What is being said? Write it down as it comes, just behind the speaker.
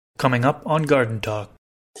Coming up on Garden Talk.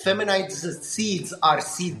 Feminized seeds are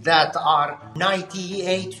seeds that are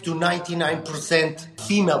 98 to 99%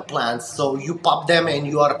 female plants. So you pop them and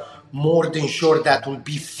you are more than sure that will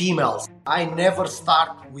be females. I never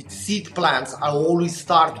start with seed plants. I always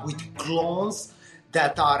start with clones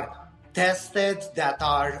that are tested, that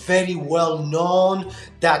are very well known,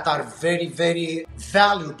 that are very, very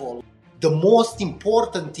valuable. The most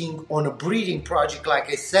important thing on a breeding project,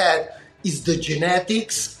 like I said, is the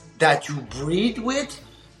genetics that you breed with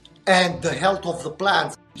and the health of the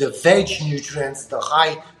plants. The veg nutrients, the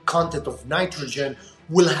high content of nitrogen,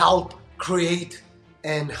 will help create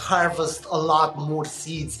and harvest a lot more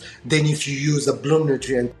seeds than if you use a bloom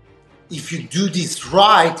nutrient. If you do this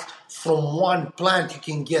right, from one plant you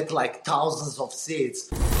can get like thousands of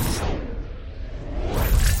seeds.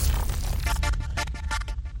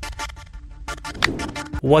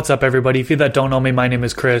 What's up, everybody? If you that don't know me, my name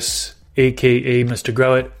is Chris, aka Mr.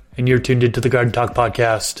 Grow It, and you're tuned into the Garden Talk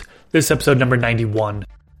podcast. This is episode number 91.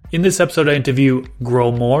 In this episode, I interview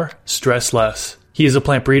Grow More, Stress Less. He is a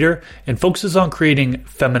plant breeder and focuses on creating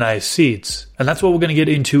feminized seeds. And that's what we're going to get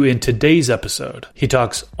into in today's episode. He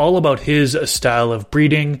talks all about his style of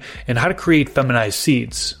breeding and how to create feminized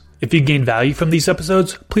seeds. If you gain value from these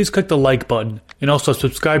episodes, please click the like button and also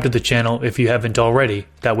subscribe to the channel if you haven't already.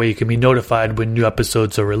 That way you can be notified when new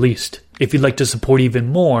episodes are released. If you'd like to support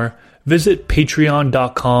even more, visit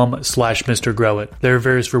patreon.com/MrGrowIt. There are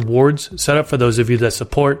various rewards set up for those of you that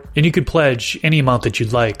support, and you can pledge any amount that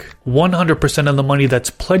you'd like. 100% of the money that's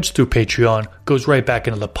pledged through Patreon goes right back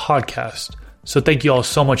into the podcast. So thank you all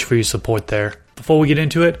so much for your support there. Before we get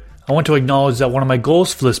into it, I want to acknowledge that one of my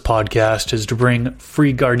goals for this podcast is to bring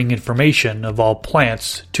free gardening information of all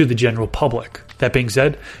plants to the general public. That being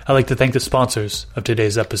said, I'd like to thank the sponsors of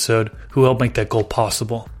today's episode who helped make that goal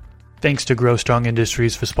possible. Thanks to Grow Strong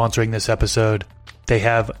Industries for sponsoring this episode. They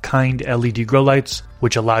have Kind LED grow lights,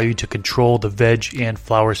 which allow you to control the veg and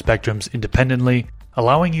flower spectrums independently,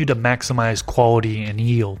 allowing you to maximize quality and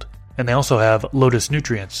yield. And they also have Lotus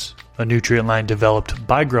Nutrients, a nutrient line developed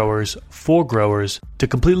by growers for growers to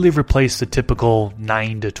completely replace the typical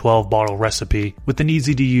 9 to 12 bottle recipe with an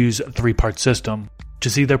easy-to-use 3-part system. To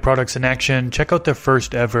see their products in action, check out their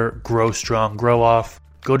first ever Grow Strong Grow Off.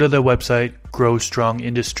 Go to their website,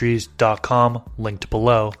 growstrongindustries.com, linked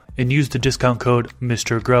below, and use the discount code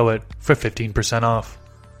MrGrowIt for 15% off.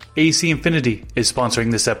 AC Infinity is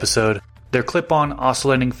sponsoring this episode. Their clip-on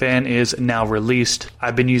oscillating fan is now released.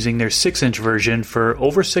 I've been using their 6-inch version for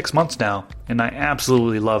over 6 months now, and I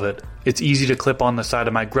absolutely love it. It's easy to clip on the side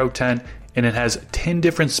of my grow tent, and it has 10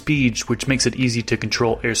 different speeds, which makes it easy to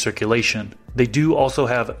control air circulation. They do also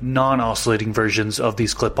have non-oscillating versions of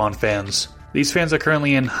these clip-on fans. These fans are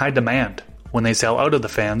currently in high demand. When they sell out of the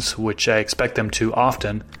fans, which I expect them to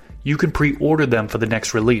often, you can pre-order them for the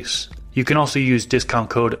next release. You can also use discount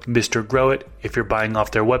code MrGrowIt if you're buying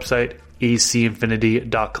off their website,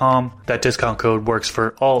 acinfinity.com. That discount code works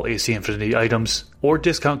for all AC Infinity items, or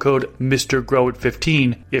discount code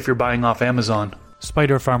MrGrowIt15 if you're buying off Amazon.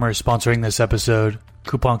 Spider Farmer is sponsoring this episode.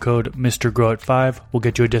 Coupon code MrGrowIt5 will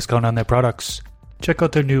get you a discount on their products. Check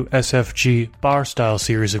out their new SFG bar style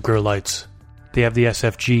series of grow lights. They have the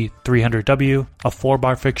SFG 300W, a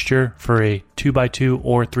 4-bar fixture for a 2x2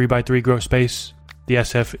 or 3x3 grow space, the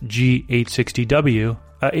SFG 860W,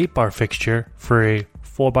 a 8-bar fixture for a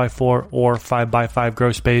 4x4 or 5x5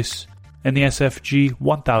 grow space, and the SFG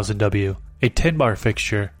 1000W, a 10-bar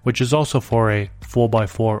fixture, which is also for a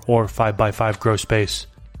 4x4 or 5x5 grow space.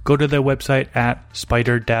 Go to their website at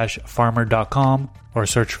spider-farmer.com or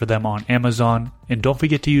search for them on Amazon, and don't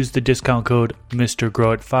forget to use the discount code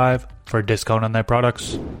MrGrowIt5 for a discount on their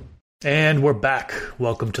products. And we're back.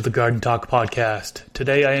 Welcome to the Garden Talk podcast.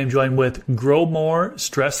 Today I am joined with Grow More,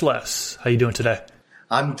 Stress Less. How you doing today?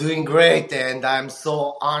 I'm doing great, and I'm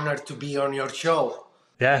so honored to be on your show.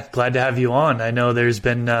 Yeah, glad to have you on. I know there's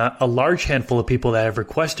been a large handful of people that have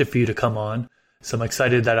requested for you to come on, so I'm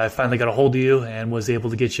excited that I finally got a hold of you and was able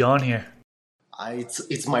to get you on here.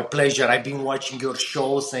 It's my pleasure. I've been watching your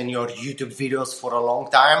shows and your YouTube videos for a long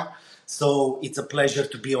time, so it's a pleasure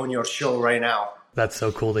to be on your show right now. That's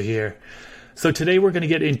so cool to hear. So today we're going to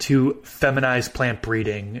get into feminized plant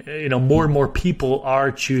breeding. You know, more and more people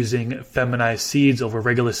are choosing feminized seeds over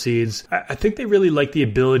regular seeds. I think they really like the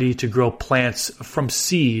ability to grow plants from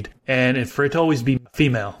seed and for it to always be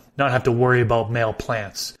female, not have to worry about male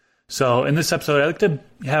plants. So in this episode, I'd like to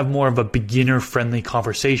have more of a beginner-friendly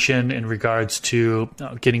conversation in regards to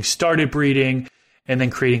getting started breeding and then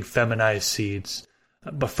creating feminized seeds.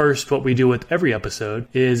 But first, what we do with every episode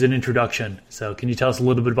is an introduction. So can you tell us a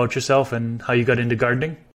little bit about yourself and how you got into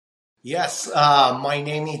gardening? Yes, my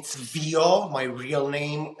name is Vio. My real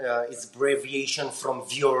name is abbreviation from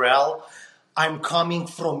VRL. I'm coming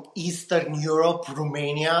from Eastern Europe,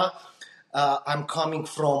 Romania. I'm coming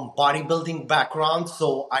from bodybuilding background,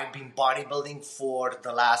 so I've been bodybuilding for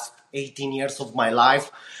the last 18 years of my life.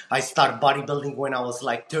 I started bodybuilding when I was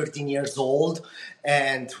like 13 years old,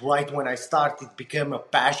 and right when I started, it became a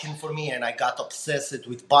passion for me, and I got obsessed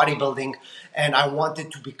with bodybuilding, and I wanted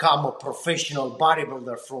to become a professional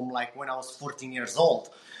bodybuilder from like when I was 14 years old.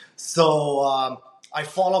 So I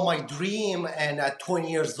followed my dream, and at 20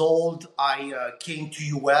 years old, I came to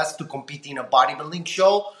US to compete in a bodybuilding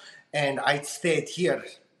show, and I stayed here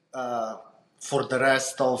for the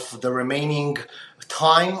rest of the remaining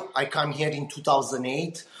time. I come here in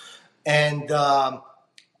 2008, and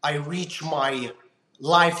I reached my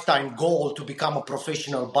lifetime goal to become a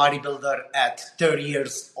professional bodybuilder at 30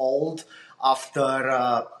 years old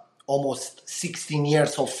after almost 16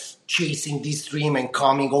 years of chasing this dream and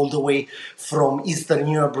coming all the way from Eastern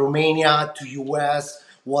Europe, Romania to US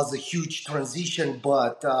was a huge transition,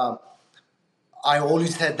 but I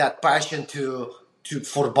always had that passion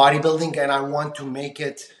for bodybuilding, and I want to make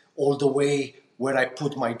it all the way where I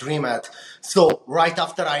put my dream at. So right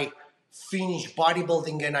after I finished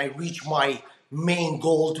bodybuilding and I reached my main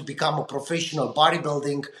goal to become a professional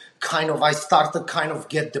bodybuilding, I started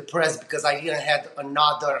get depressed because I didn't have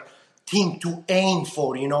another thing to aim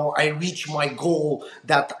for. I reached my goal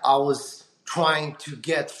that I was trying to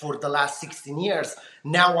get for the last 16 years.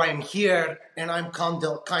 Now I'm here and I'm kind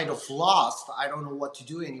of lost. I don't know what to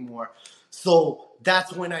do anymore. So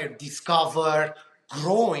that's when I discovered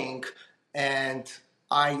growing, and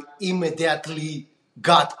I immediately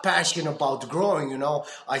got passionate about growing.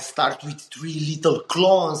 I started with 3 little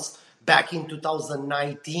clones back in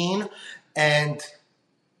 2019, and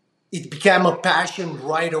it became a passion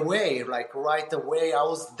right away. Like right away, I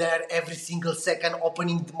was there every single second,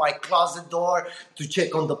 opening my closet door to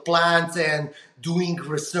check on the plants and doing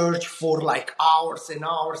research for like hours and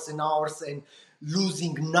hours and hours, and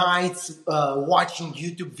losing nights watching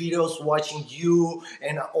YouTube videos, watching you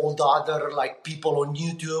and all the other like people on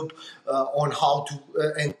YouTube on how to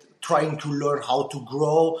and trying to learn how to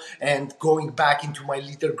grow, and going back into my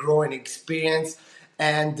little growing experience.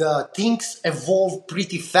 And things evolved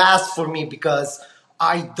pretty fast for me because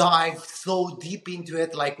I dived so deep into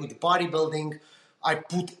it. Like with bodybuilding, I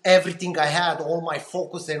put everything I had, all my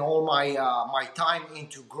focus and all my time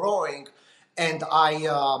into growing, and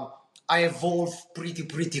I evolved pretty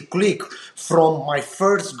quick from my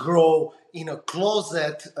first grow in a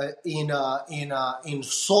closet in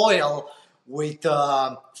soil with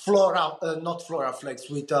not flora flakes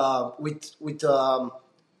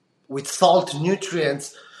with salt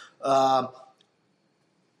nutrients. I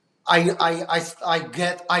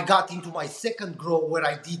got into my second grow where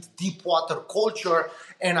I did deep water culture,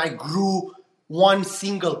 and I grew one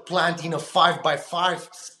single plant in a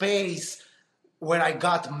 5x5 space where I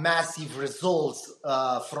got massive results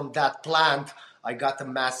from that plant. I got a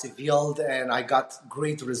massive yield and I got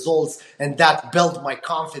great results, and that built my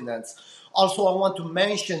confidence. Also, I want to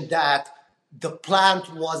mention that the plant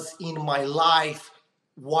was in my life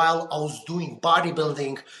while I was doing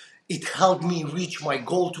bodybuilding. It helped me reach my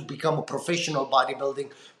goal to become a professional bodybuilding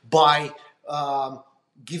by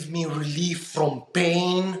give me relief from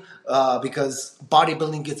pain because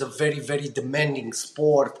bodybuilding is a very demanding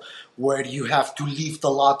sport where you have to lift a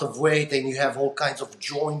lot of weight and you have all kinds of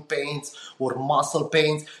joint pains or muscle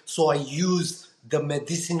pains. So I use the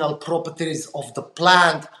medicinal properties of the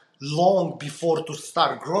plant long before to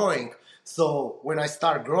start growing. So when I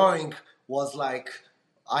start growing was like,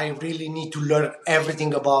 I really need to learn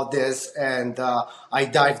everything about this, and I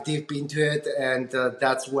dive deep into it, and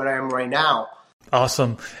that's where I am right now.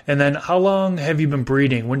 Awesome. And then how long have you been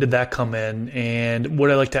breeding? When did that come in? And what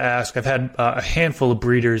I like to ask, I've had a handful of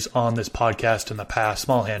breeders on this podcast in the past,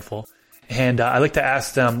 small handful, and I like to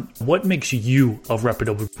ask them, what makes you a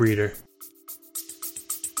reputable breeder?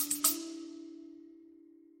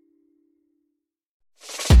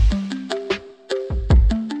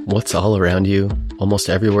 What's all around you, almost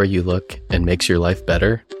everywhere you look, and makes your life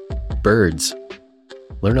better? Birds.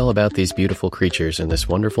 Learn all about these beautiful creatures in this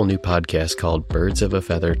wonderful new podcast called Birds of a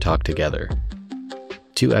Feather Talk Together.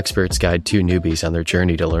 2 experts guide 2 newbies on their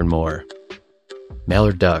journey to learn more.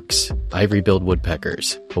 Mallard ducks, ivory-billed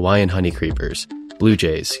woodpeckers, Hawaiian honeycreepers, blue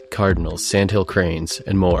jays, cardinals, sandhill cranes,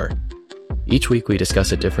 and more. Each week we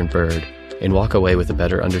discuss a different bird and walk away with a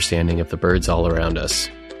better understanding of the birds all around us.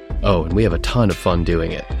 Oh, and we have a ton of fun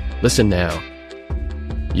doing it. Listen now.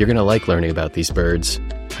 You're going to like learning about these birds.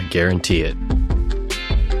 I guarantee it.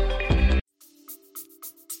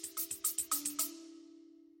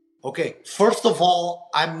 Ok, First of all,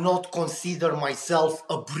 I'm not consider myself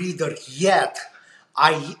a breeder yet.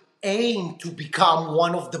 I aim to become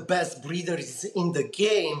one of the best breeders in the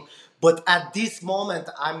game, but at this moment,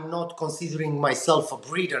 I'm not considering myself a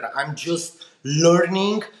breeder. I'm just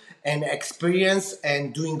learning and experience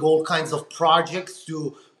and doing all kinds of projects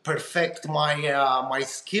to perfect my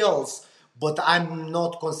skills. But I'm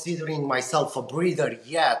not considering myself a breeder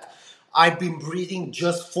yet. I've been breeding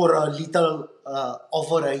just for a little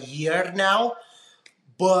over a year now,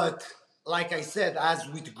 but like I said, as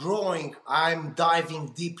with growing, I'm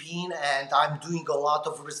diving deep in and I'm doing a lot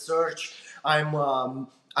of research. I'm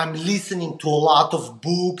listening to a lot of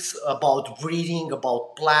books about breeding,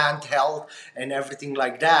 about plant health, and everything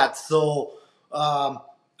like that. So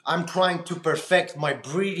I'm trying to perfect my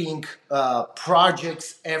breeding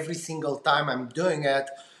projects every single time I'm doing it,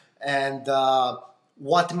 and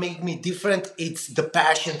what made me different, it's the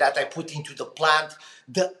passion that I put into the plant,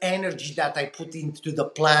 the energy that I put into the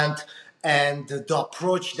plant, and the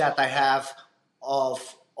approach that I have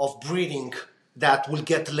of breeding that we'll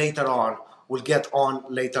get on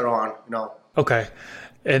later on, you know. Okay.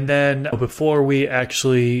 And then before we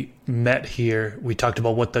actually met here, we talked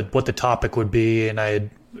about what the topic would be, and I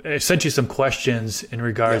sent you some questions in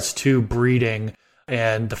regards to breeding.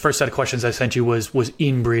 And the first set of questions I sent you was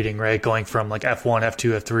inbreeding, right? Going from like F1,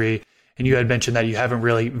 F2, F3. And you had mentioned that you haven't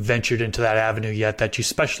really ventured into that avenue yet, that you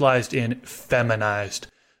specialized in feminized.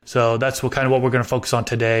 So that's what we're going to focus on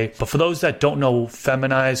today. But for those that don't know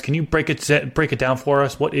feminized, can you break it down for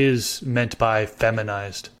us? What is meant by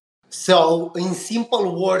feminized? So in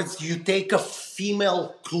simple words, you take a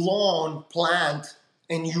female clone plant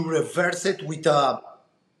and you reverse it with a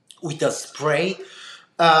spray,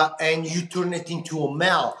 and you turn it into a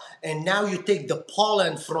male. And now you take the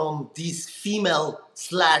pollen from this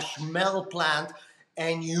female/male plant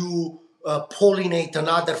and you pollinate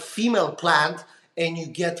another female plant and you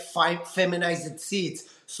get feminized seeds.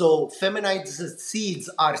 So feminized seeds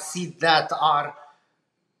are seeds that are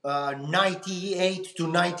 98 to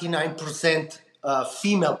 99%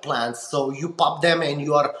 female plants. So you pop them and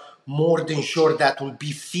you are more than sure that will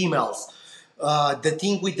be females. The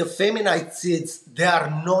thing with the feminized seeds, they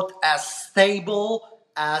are not as stable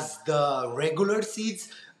as the regular seeds.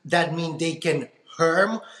 That means they can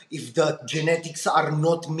harm if the genetics are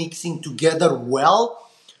not mixing together well.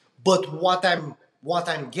 But what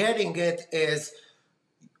I'm getting at is,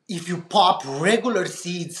 if you pop regular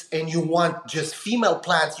seeds and you want just female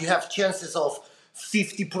plants, you have chances of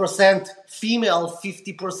 50% female,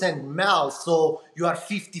 50% male. So you are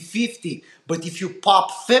 50-50. But if you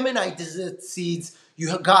pop feminized seeds, you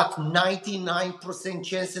have got 99%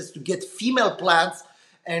 chances to get female plants,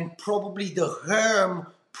 and probably the harm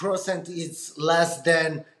percent is less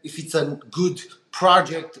than, if it's a good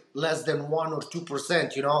project, less than 1 or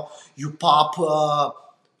 2%. You know, you pop.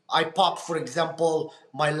 I popped, for example,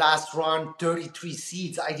 my last run, 33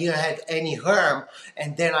 seeds. I didn't have any harm.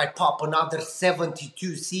 And then I pop another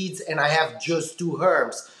 72 seeds and I have just 2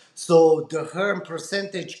 harms. So the harm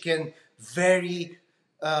percentage can vary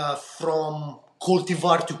from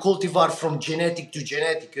cultivar to cultivar, from genetic to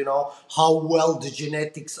genetic, you know, how well the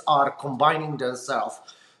genetics are combining themselves.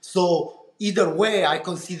 So either way, I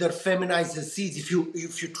consider feminized seeds, if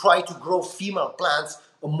you try to grow female plants,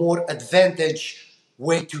 a more advantage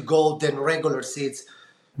way to go than regular seeds.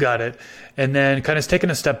 Got it. And then kind of taking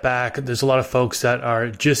a step back, there's a lot of folks that are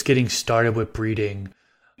just getting started with breeding,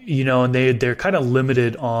 you know, and they're kind of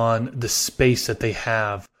limited on the space that they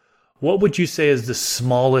have. What would you say is the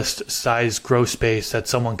smallest size grow space that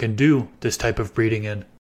someone can do this type of breeding in?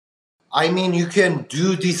 I mean, you can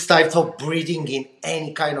do this type of breeding in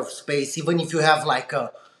any kind of space, even if you have like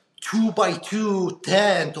a 2x2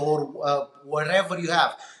 tent or whatever you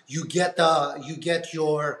have. You get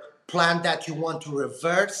your plant that you want to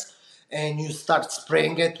reverse, and you start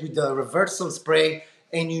spraying it with the reversal spray,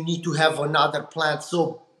 and you need to have another plant.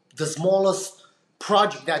 So the smallest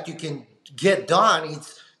project that you can get done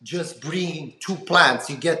is just bringing 2 plants.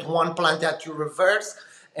 You get 1 plant that you reverse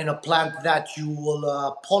and a plant that you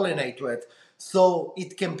will pollinate with. So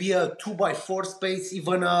it can be a 2x4 space,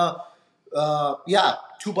 even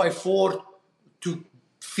 2x4 to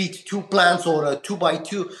fit 2 plants, or a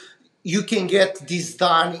 2x2. You can get this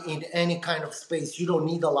done in any kind of space. You don't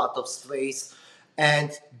need a lot of space.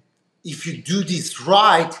 And if you do this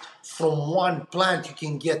right, from 1 plant, you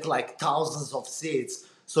can get like thousands of seeds.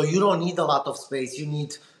 So you don't need a lot of space. You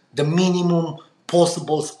need the minimum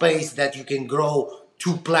possible space that you can grow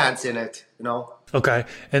 2 plants in it, you know? Okay.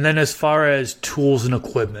 And then as far as tools and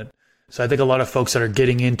equipment, So I think a lot of folks that are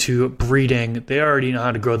getting into breeding, they already know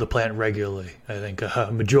how to grow the plant regularly. I think a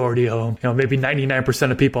majority of them, maybe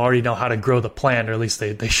 99% of people already know how to grow the plant, or at least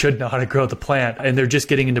they should know how to grow the plant, and they're just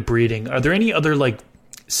getting into breeding. Are there any other like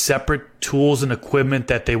separate tools and equipment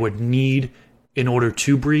that they would need in order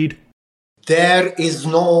to breed? There is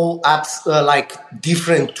no like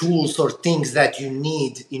different tools or things that you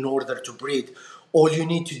need in order to breed. All you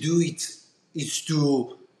need to do is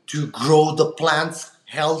to grow the plants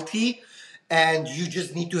healthy, and you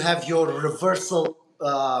just need to have your reversal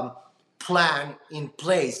plan in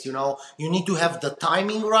place. You need to have the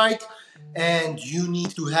timing right, and you need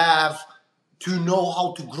to know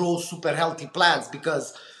how to grow super healthy plants,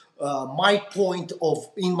 because my point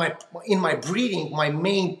in my breeding, my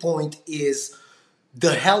main point is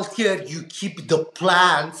the healthier you keep the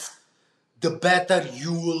plants, the better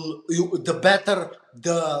the better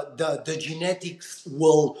the genetics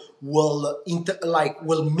will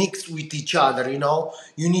mix with each other.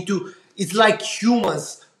 You need to. It's like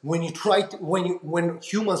humans. When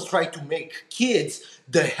humans try to make kids,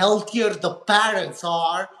 the healthier the parents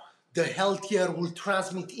are, the healthier will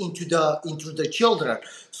transmit into the children.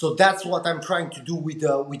 So that's what I'm trying to do with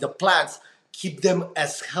the plants. Keep them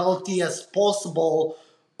as healthy as possible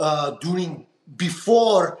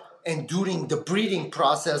before and during the breeding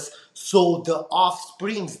process, so the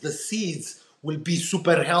offsprings, the seeds, will be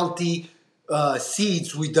super healthy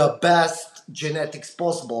seeds with the best genetics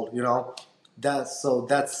possible. That's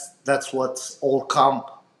what's all come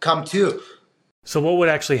to. So what would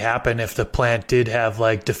actually happen if the plant did have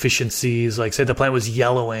like deficiencies, like say the plant was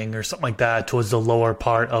yellowing or something like that towards the lower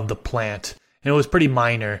part of the plant, and it was pretty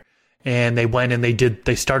minor, and they went and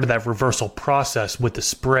they started that reversal process with the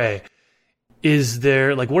spray? Is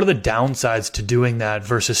there, like, what are the downsides to doing that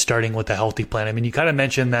versus starting with a healthy plant? I mean, you kind of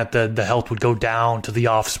mentioned that the health would go down to the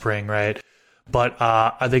offspring, right? But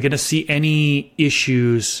are they going to see any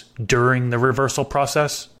issues during the reversal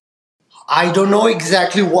process? I don't know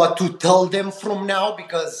exactly what to tell them from now,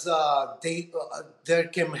 because there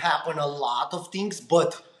can happen a lot of things.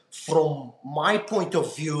 But from my point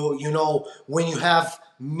of view, when you have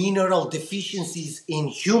mineral deficiencies in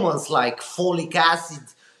humans, like folic acid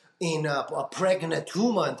in a pregnant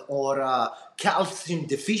woman, or calcium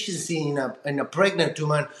deficiency in a pregnant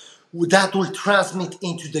woman, that will transmit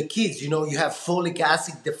into the kids. You have folic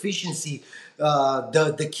acid deficiency,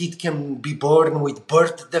 the kid can be born with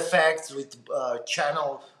birth defects, with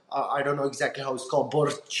channel, I don't know exactly how it's called,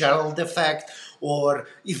 birth channel defect, or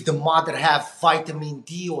if the mother have vitamin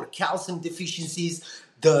D or calcium deficiencies,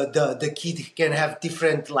 the kid can have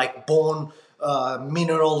different like bone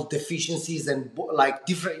mineral deficiencies, and like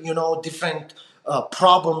different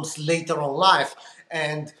problems later on life.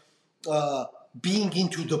 And being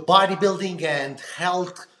into the bodybuilding and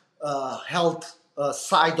health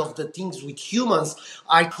side of the things with humans,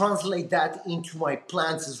 I translate that into my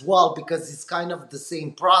plants as well, because it's kind of the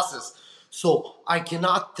same process. So I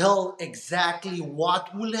cannot tell exactly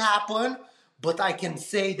what will happen, but I can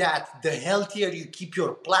say that the healthier you keep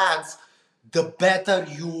your plants, the better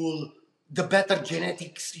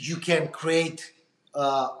genetics you can create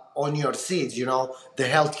on your seeds. The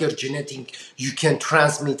healthier genetic you can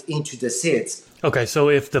transmit into the seeds. Okay, so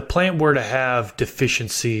if the plant were to have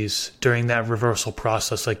deficiencies during that reversal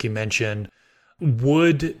process, like you mentioned,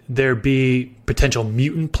 would there be potential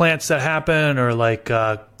mutant plants that happen, or like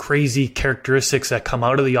crazy characteristics that come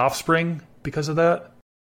out of the offspring because of that?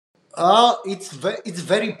 It's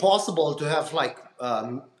very possible to have like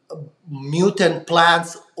mutant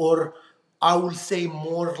plants, or I would say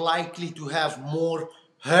more likely to have more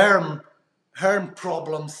herm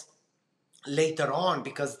problems later on,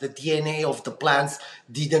 because the DNA of the plants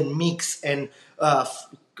didn't mix and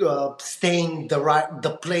stay in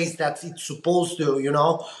the place that it's supposed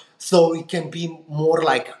to, so it can be more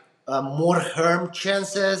like more herm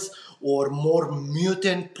chances, or more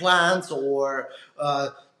mutant plants, or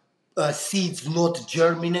seeds not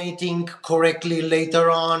germinating correctly later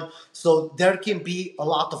on. So there can be a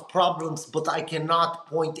lot of problems, but I cannot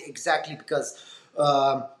point exactly, because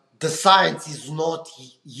the science is not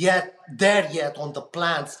yet on the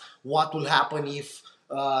plants, what will happen if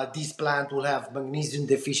this plant will have magnesium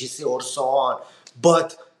deficiency or so on.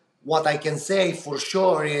 But what I can say for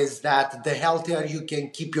sure is that the healthier you can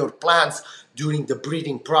keep your plants during the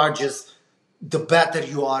breeding process, the better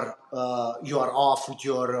you are off with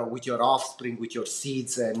your offspring, with your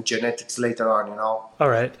seeds and genetics later on. All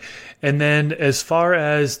right. And then as far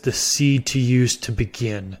as the seed to use to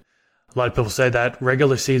begin, a lot of people say that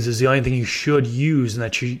regular seeds is the only thing you should use, and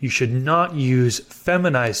that you should not use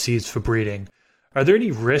feminized seeds for breeding. Are there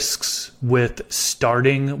any risks with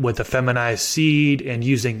starting with a feminized seed and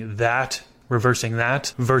using that, reversing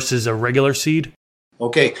that, versus a regular seed?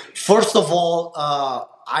 Okay, first of all,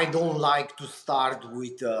 I don't like to start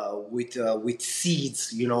with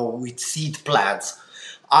seeds, with seed plants.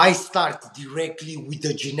 I start directly with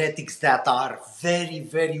the genetics that are very,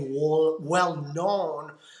 very well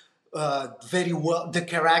known. Very well, the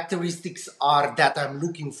characteristics are that I'm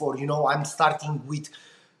looking for. I'm starting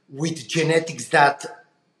with genetics that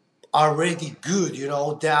are really good.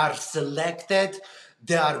 They are selected,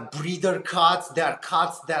 they are breeder cuts, they are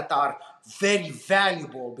cuts that are very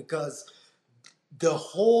valuable, because the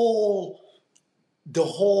whole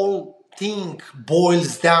thing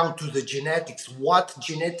boils down to the genetics. What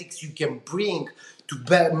genetics you can bring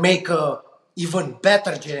to make a even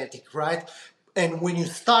better genetic, right? And when you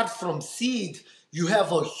start from seed, you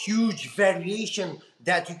have a huge variation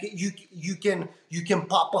that you can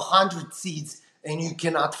pop 100 seeds and you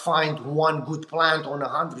cannot find one good plant on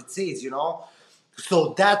 100 seeds.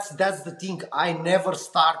 So that's the thing. I never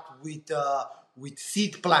start with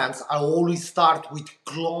seed plants. I always start with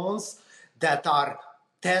clones that are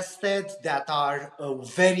tested, that are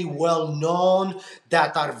very well known,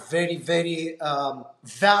 that are very, very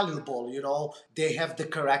valuable. They have the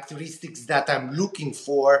characteristics that I'm looking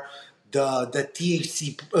for, the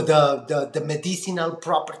THC, the medicinal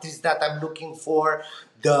properties that I'm looking for,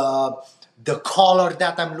 the color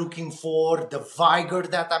that I'm looking for, the vigor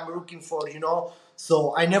that I'm looking for.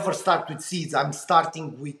 So I never start with seeds. I'm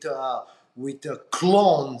starting with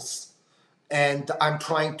clones, and I'm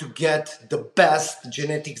trying to get the best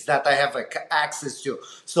genetics that I have access to.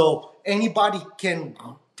 So anybody can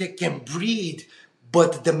breed,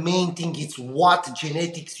 but the main thing is what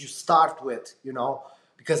genetics you start with,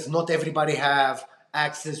 because not everybody have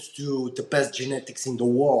access to the best genetics in the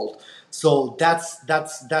world. So that's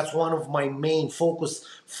one of my main focus,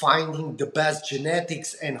 finding the best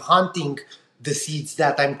genetics and hunting the seeds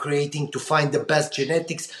that I'm creating to find the best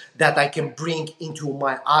genetics that I can bring into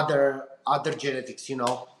my other genetics.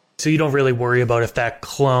 So you don't really worry about if that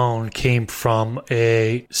clone came from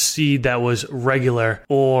a seed that was regular,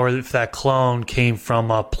 or if that clone came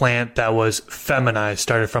from a plant that was feminized,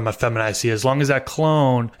 started from a feminized seed. As long as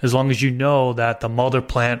you know that the mother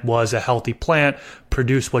plant was a healthy plant,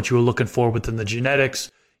 produced what you were looking for within the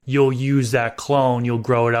genetics, you'll use that clone, you'll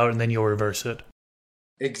grow it out, and then you'll reverse it.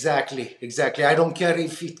 Exactly. I don't care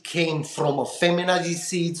if it came from a feminized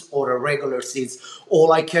seeds or a regular seeds.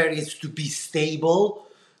 All I care is to be stable,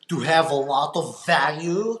 to have a lot of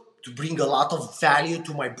value, to bring a lot of value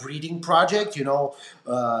to my breeding project,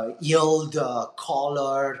 yield,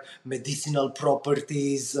 color, medicinal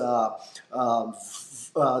properties, the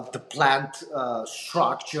plant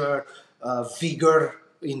structure, vigor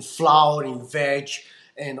in flower, in veg,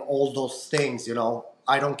 and all those things,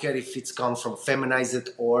 I don't care if it's come from feminized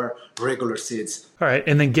or regular seeds. All right.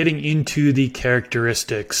 And then getting into the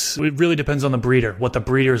characteristics, it really depends on the breeder, what the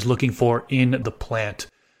breeder is looking for in the plant.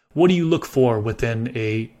 What do you look for within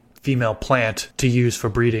a female plant to use for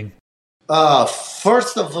breeding?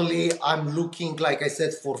 First of all, I'm looking, like I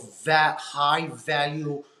said, for high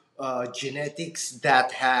value genetics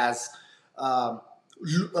that has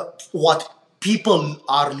what people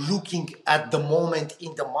are looking at the moment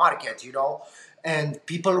in the market, And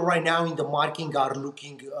people right now in the market are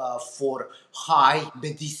looking for high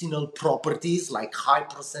medicinal properties, like high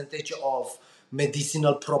percentage of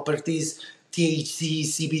medicinal properties, THC,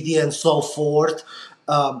 CBD, and so forth.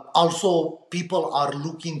 Also, people are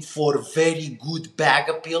looking for very good bag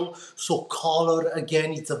appeal. So color,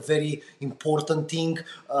 again, it's a very important thing.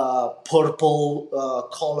 Purple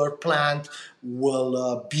color plant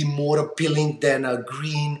will be more appealing than a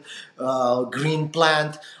green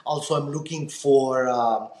plant. Also, I'm looking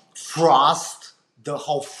for frost,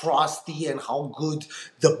 how frosty and how good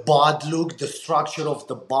the bud look, the structure of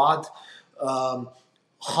the bud.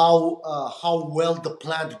 How well the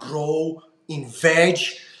plant grow in veg,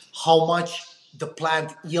 how much the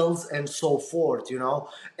plant yields, and so forth,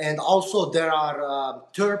 And also there are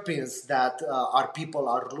terpenes that people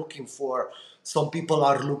are looking for. Some people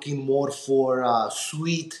are looking more for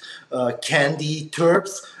sweet candy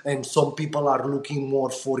terps, and some people are looking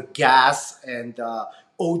more for gas and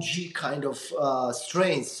OG kind of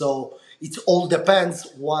strains. So it all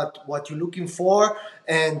depends what you're looking for,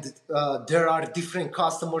 and there are different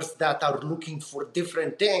customers that are looking for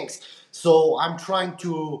different things. So I'm trying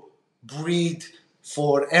to breed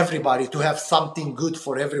for everybody, to have something good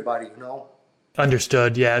for everybody,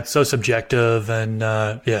 Understood. Yeah, it's so subjective, and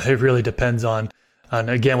it really depends on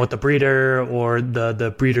again what the breeder or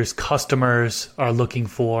the breeder's customers are looking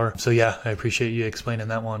for. So yeah, I appreciate you explaining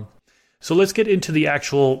that one. So let's get into the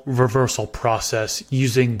actual reversal process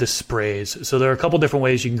using the sprays. So there are a couple different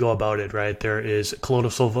ways you can go about it, right? There is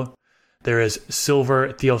colloidal silver. There is silver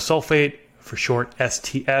thiosulfate, for short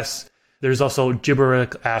STS. There's also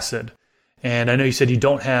gibberellic acid. And I know you said you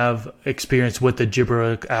don't have experience with the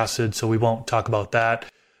gibberellic acid, so we won't talk about that.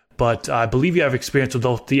 But I believe you have experience with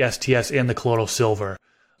both the STS and the colloidal silver.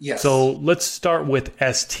 Yes. So let's start with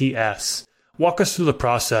STS. Walk us through the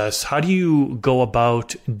process. How do you go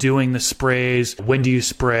about doing the sprays? When do you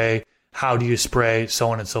spray? How do you spray?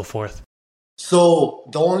 So on and so forth. So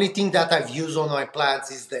the only thing that I've used on my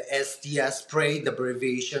plants is the STS spray, the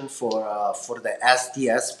abbreviation for the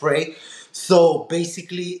STS spray. So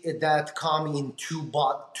basically, that come in two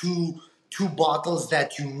bottles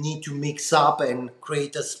that you need to mix up and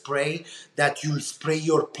create a spray that you spray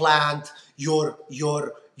your plant, your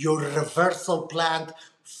reversal plant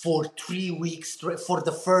for 3 weeks, for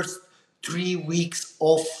the first 3 weeks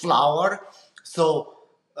of flower. So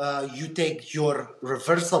you take your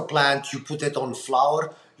reversal plant, you put it on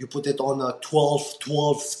flower, you put it on a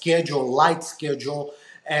 12-12 schedule, light schedule,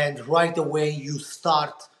 and right away you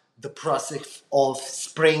start the process of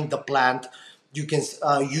spraying the plant. You can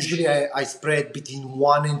usually I spray it between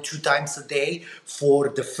 1 and 2 times a day for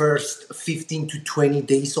the first 15 to 20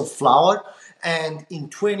 days of flower. And in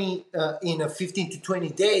 15 to 20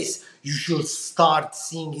 days, you should start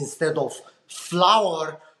seeing, instead of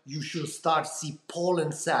flower, you should start see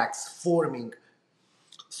pollen sacs forming.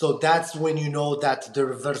 So that's when you know that the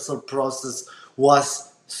reversal process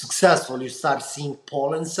was successful. You start seeing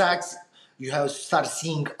pollen sacs. You have start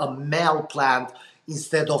seeing a male plant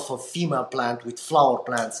instead of a female plant with flower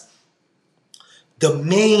plants. The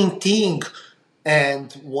main thing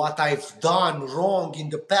and what I've done wrong in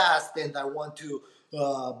the past, and I want to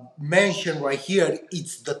mention right here,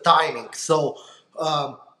 it's the timing. So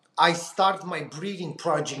I started my breeding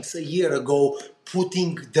projects a year ago,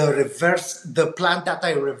 putting the plant that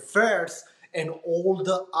I reverse and all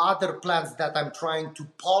the other plants that I'm trying to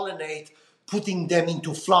pollinate, putting them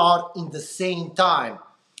into flower in the same time.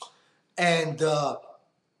 And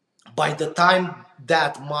by the time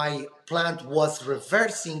that my plant was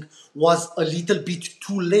reversing, was a little bit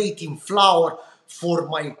too late in flower for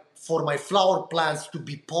my flower plants to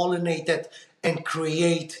be pollinated and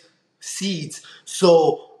create seeds.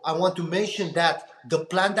 So I want to mention that the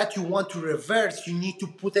plant that you want to reverse, you need to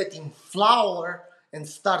put it in flower and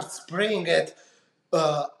start spraying it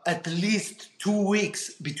at least 2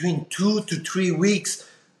 weeks, between 2 to 3 weeks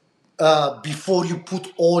before you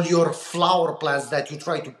put all your flower plants that you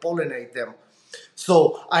try to pollinate them.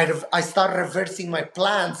 So I start reversing my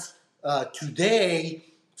plants today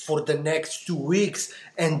for the next 2 weeks,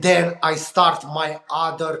 and then I start my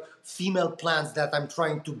other female plants that I'm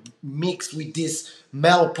trying to mix with this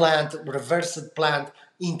male plant, reversed plant,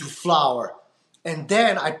 into flower. And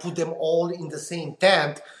then I put them all in the same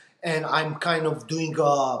tent, and I'm kind of doing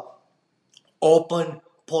a open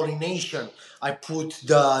pollination. I put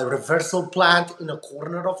the reversal plant in a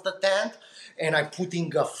corner of the tent, and I'm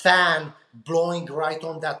putting a fan blowing right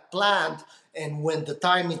on that plant. And when the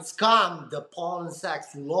time it's come, the pollen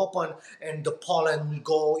sacs will open and the pollen will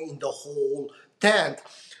go in the whole tent.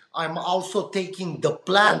 I'm also taking the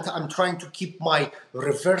plant, I'm trying to keep my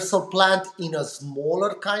reversal plant in a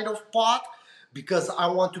smaller kind of pot, because I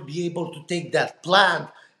want to be able to take that plant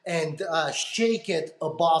and shake it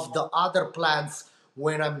above the other plants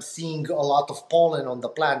when I'm seeing a lot of pollen on the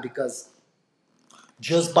plant, because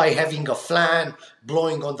just by having a fan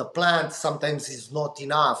blowing on the plant sometimes is not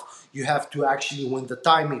enough. You have to actually, when the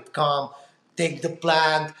time it comes, take the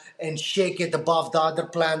plant and shake it above the other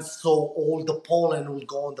plants so all the pollen will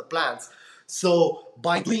go on the plants. So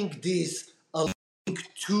by doing this,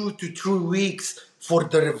 2 to 3 weeks for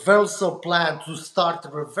the reversal plant to start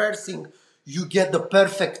reversing, you get the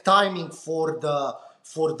perfect timing for the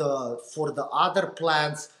other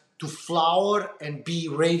plants to flower and be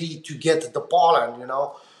ready to get the pollen,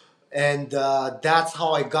 and that's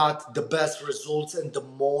how I got the best results and the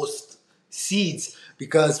most seeds.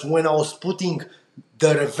 Because when I was putting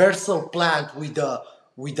the reversal plant with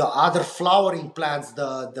the other flowering plants,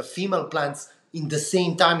 the female plants, in the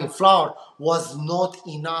same time in flower, was not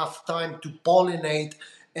enough time to pollinate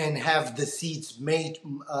and have the seeds made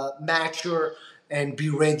mature and be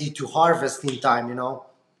ready to harvest in time,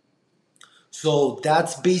 So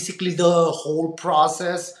that's basically the whole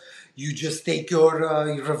process. You just take your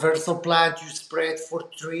reversal plant, you spray it for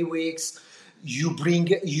 3 weeks, you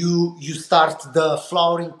start the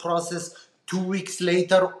flowering process 2 weeks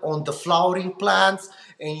later on the flowering plants,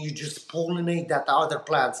 and you just pollinate that other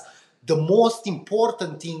plants. The most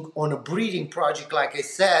important thing on a breeding project, like I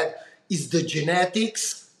said, is the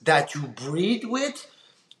genetics that you breed with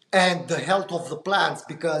and the health of the plants.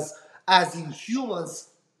 Because as in humans,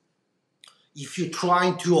 if you're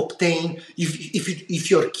trying to obtain, if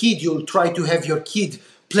your kid, you'll try to have your kid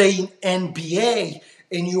playing NBA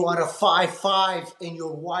and you are a 5'5" and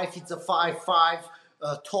your wife is a 5'5"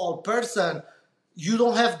 tall person, you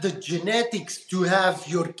don't have the genetics to have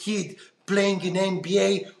your kid playing in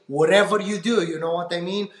NBA, whatever you do, you know what I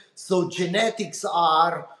mean? So genetics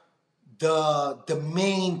are the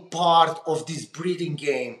main part of this breeding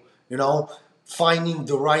game, you know, finding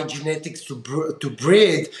the right genetics to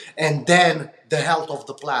breed, and then the health of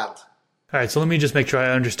the plant. All right, so let me just make sure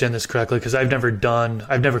I understand this correctly, because I've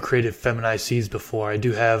never created feminized seeds before. I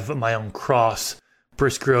do have my own cross,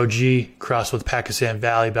 Brisker OG, cross with Pakistan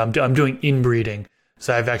Valley, but I'm doing inbreeding.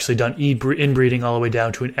 So I've actually done inbreeding all the way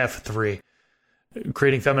down to an F3.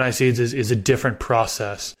 Creating feminized seeds is a different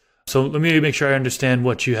process. So let me make sure I understand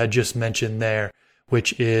what you had just mentioned there,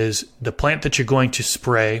 which is the plant that you're going to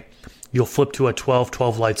spray, you'll flip to a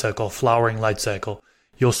 12-12 light cycle, flowering light cycle.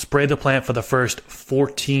 You'll spray the plant for the first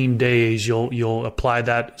 14 days. You'll apply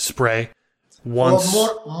that spray once.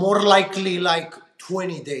 Or more likely like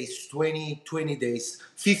 20 days, 20 days,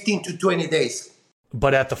 15 to 20 days.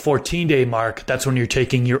 But at the 14-day mark, that's when you're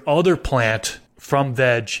taking your other plant from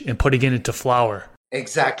veg and putting it into flower.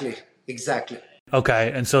 Exactly.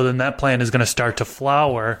 Okay, and so then that plant is going to start to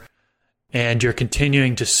flower, and you're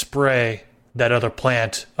continuing to spray that other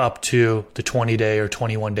plant up to the 20-day or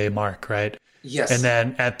 21-day mark, right? Yes. And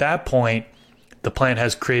then at that point, the plant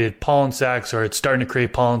has created pollen sacs, or it's starting to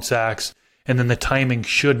create pollen sacs, and then the timing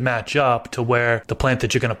should match up to where the plant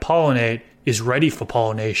that you're going to pollinate is ready for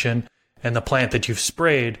pollination, and the plant that you've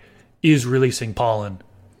sprayed is releasing pollen.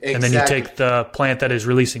 Exactly. And then you take the plant that is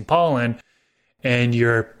releasing pollen, and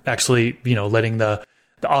you're actually, letting the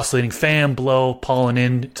oscillating fan blow pollen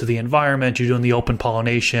into the environment. You're doing the open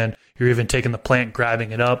pollination. You're even taking the plant,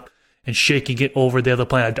 grabbing it up, and shaking it over the other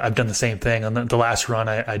plant. I've done the same thing. On the last run,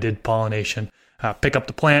 I did pollination. Pick up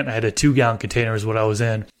the plant. I had a 2-gallon container is what I was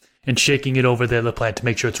in, and shaking it over the other plant to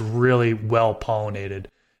make sure it's really well pollinated.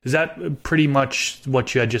 Is that pretty much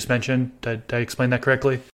what you had just mentioned? Did I explain that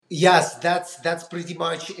correctly? Yes, that's pretty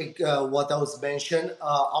much what I was mentioned.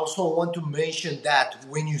 Also, I want to mention that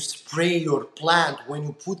when you spray your plant, when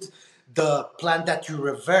you put the plant that you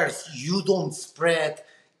reverse, you don't spread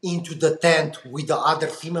into the tent with the other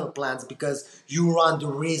female plants, because you run the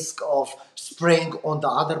risk of spraying on the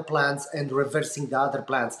other plants and reversing the other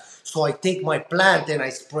plants. So I take my plant and I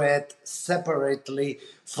spread separately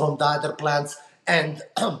from the other plants, and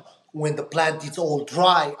when the plant is all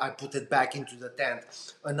dry, I put it back into the tent.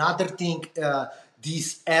 Another thing,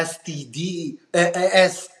 this STS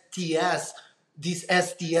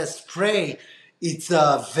spray, it's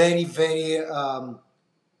very, very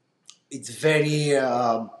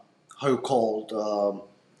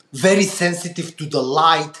very sensitive to the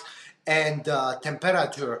light and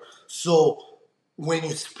temperature. So when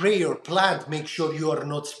you spray your plant, make sure you are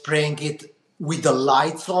not spraying it with the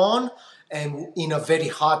lights on and in a very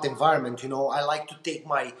hot environment. I like to take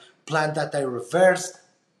my plant that I reversed,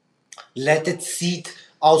 let it sit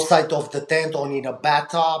outside of the tent or in a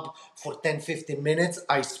bathtub for 10-15 minutes.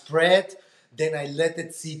 I spray it, then I let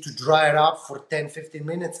it sit to dry it up for 10-15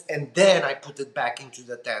 minutes, and then I put it back into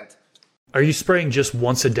the tent. Are you spraying just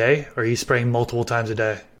once a day, or are you spraying multiple times a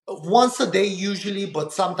day? Once a day usually,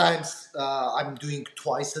 but sometimes I'm doing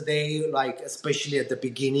twice a day, like especially at the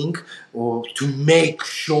beginning, to make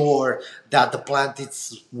sure that the plant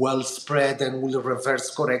is well spread and will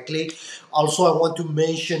reverse correctly. Also, I want to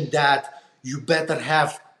mention that you better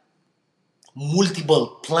have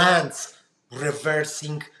multiple plants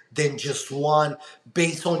reversing than just one,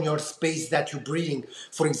 based on your space that you're breeding.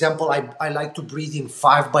 For example, I like to breed in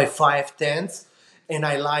 5x5 tents, and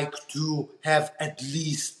I like to have at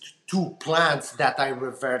least 2 plants that I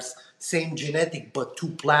reverse, same genetic, but 2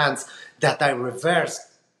 plants that I reverse.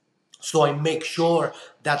 So I make sure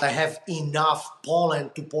that I have enough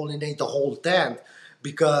pollen to pollinate the whole tent,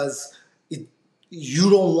 because you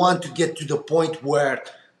don't want to get to the point where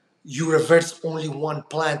you reverse only one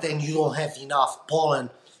plant and you don't have enough pollen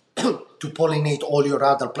to pollinate all your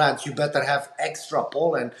other plants. You better have extra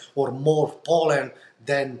pollen or more pollen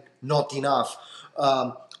than not enough.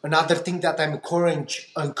 Another thing that I'm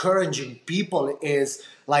encouraging people is,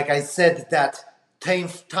 like I said, that time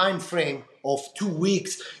frame of 2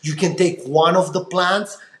 weeks. You can take one of the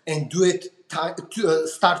plants and do it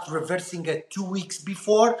start reversing it 2 weeks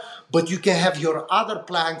before, but you can have your other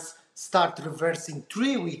plants start reversing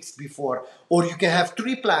 3 weeks before, or you can have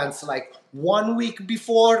 3 plants, like 1 week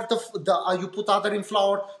before you put other in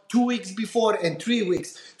flower, 2 weeks before, and 3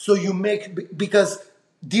 weeks. So you make, because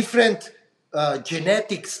different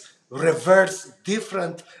genetics reverse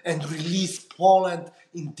different and release pollen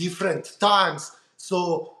in different times.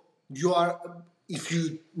 So if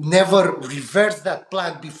you never reverse that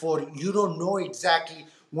plant before, you don't know exactly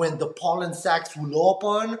when the pollen sacs will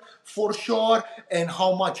open for sure and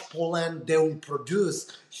how much pollen they will produce.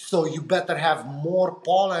 So you better have more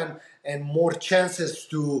pollen and more chances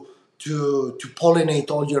to pollinate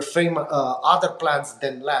all your other plants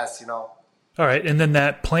than less, All right. And then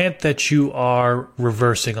that plant that you are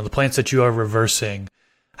reversing, or the plants that you are reversing,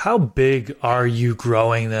 how big are you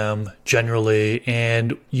growing them generally?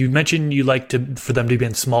 And you mentioned you like for them to be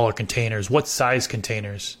in smaller containers. What size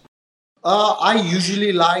containers? I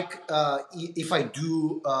usually like, if I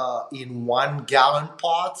do in 1 gallon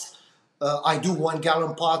pots, I do 1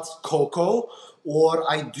 gallon pots cocoa, or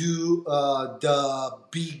I do the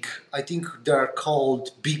big, I think they're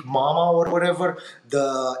called Big Mama or whatever,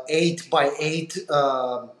 the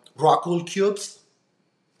 8x8 rockwool cubes.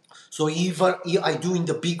 So either I do in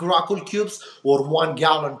the big rockwool cubes or 1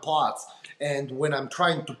 gallon pots. And when I'm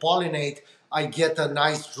trying to pollinate, I get a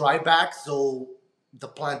nice dry bag, so the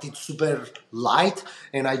plant is super light,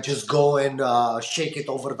 and I just go and shake it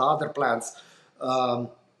over the other plants.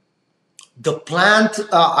 The plant,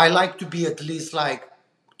 I like to be at least like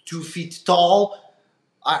 2 feet tall.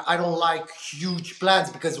 I don't like huge plants,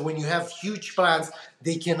 because when you have huge plants,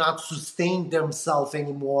 they cannot sustain themselves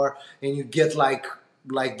anymore, and you get like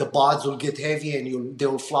the buds will get heavy and they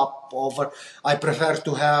will flop over. I prefer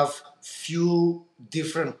to have few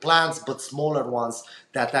different plants, but smaller ones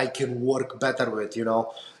that I can work better with.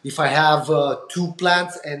 If I have 2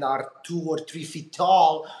 plants and are 2 or 3 feet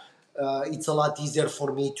tall, it's a lot easier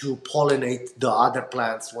for me to pollinate the other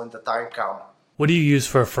plants when the time comes. What do you use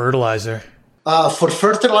for fertilizer? For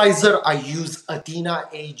fertilizer, I use Athena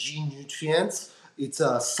AG nutrients. It's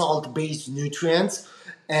a salt-based nutrients,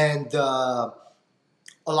 and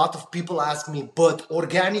a lot of people ask me, but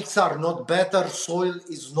organics are not better, soil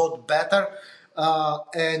is not better,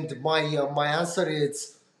 and my answer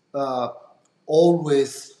is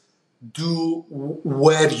always do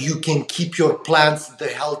where you can keep your plants the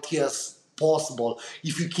healthiest possible.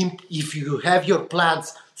 If you have your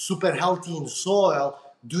plants super healthy in soil,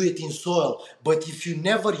 do it in soil. But if you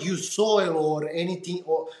never use soil or anything,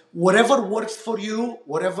 or whatever works for you,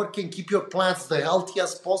 whatever can keep your plants the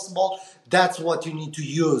healthiest possible, that's what you need to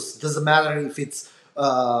use. Doesn't matter if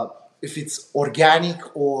it's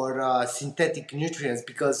organic or synthetic nutrients,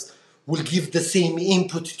 because will give the same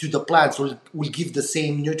input to the plants, will give the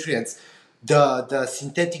same nutrients. The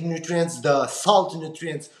synthetic nutrients, the salt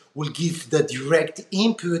nutrients will give the direct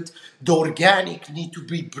input. The organic need to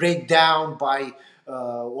be break down by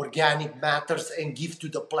organic matters and give to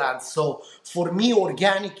the plants. So for me,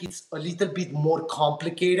 organic is a little bit more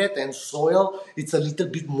complicated, and soil it's a little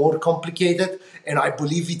bit more complicated. And I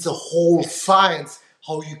believe it's a whole science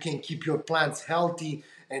how you can keep your plants healthy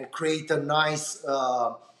and create a nice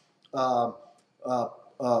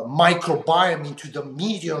microbiome into the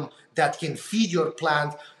medium that can feed your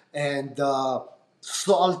plant. And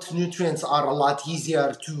salt nutrients are a lot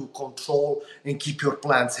easier to control and keep your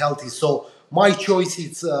plants healthy. So my choice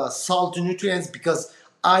is salt nutrients, because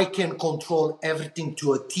I can control everything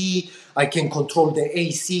to a T. I can control the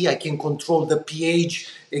AC, I can control the pH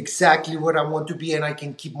exactly where I want to be, and I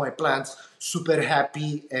can keep my plants super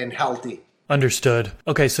happy and healthy. Understood.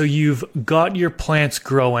 Okay, so you've got your plants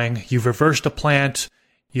growing, you've reversed a plant,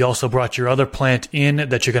 you also brought your other plant in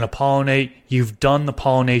that you're going to pollinate, you've done the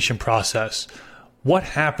pollination process. What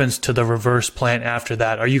happens to the reverse plant after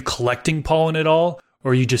that? Are you collecting pollen at all,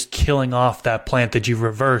 or are you just killing off that plant that you've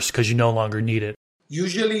reversed because you no longer need it?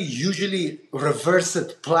 Usually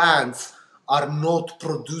reversed plants are not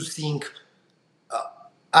producing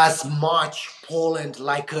as much pollen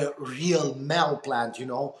like a real male plant,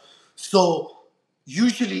 So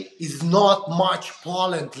usually is not much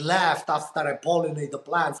pollen left after I pollinate the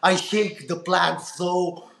plants. I shake the plant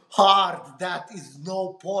so hard that is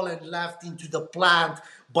no pollen left into the plant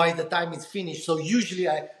by the time it's finished. So usually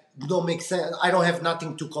I don't make sense. I don't have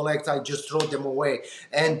nothing to collect. I just throw them away.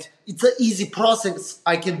 And it's an easy process.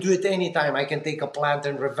 I can do it anytime. I can take a plant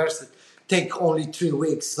and reverse it. Take only 3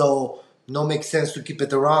 weeks. So no makes sense to keep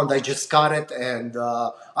it around. I just cut it and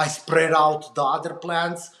I spread out the other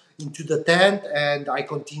plants into the tent, and I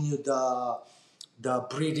continue the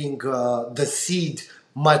breeding, the seed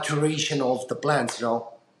maturation of the plants,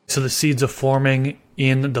 So the seeds are forming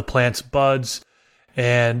in the plant's buds.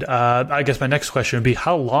 And I guess my next question would be,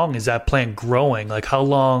 how long is that plant growing? Like, how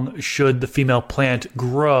long should the female plant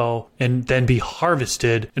grow and then be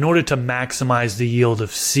harvested in order to maximize the yield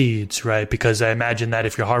of seeds, right? Because I imagine that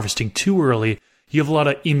if you're harvesting too early, you have a lot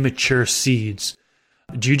of immature seeds.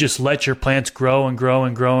 Do you just let your plants grow and grow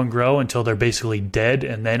and grow and grow until they're basically dead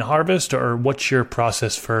and then harvest? Or what's your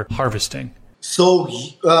process for harvesting? So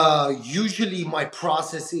usually my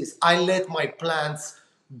process is I let my plants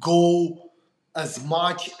go as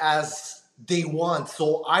much as they want.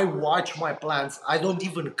 So I watch my plants. I don't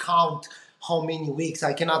even count how many weeks.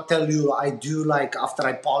 I cannot tell you I do like after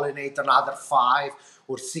I pollinate another 5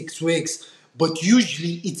 or 6 weeks. But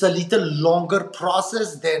usually it's a little longer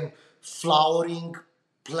process than flowering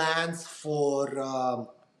plants for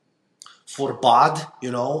bud,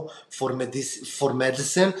 for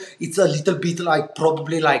medicine. It's a little bit like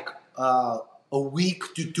probably like a week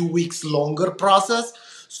to 2 weeks longer process.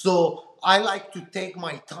 So I like to take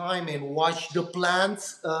my time and watch the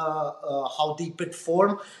plants, how they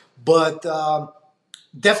perform. But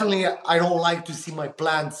definitely, I don't like to see my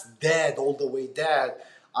plants dead, all the way dead.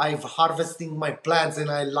 I've harvesting my plants and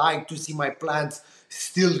I like to see my plants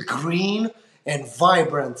still green and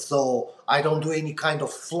vibrant. So I don't do any kind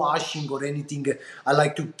of flushing or anything. I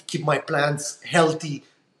like to keep my plants healthy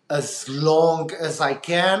as long as I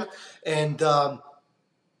can. And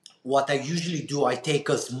what I usually do, I take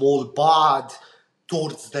a small bud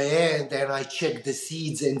towards the end and I check the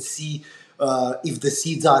seeds and see if the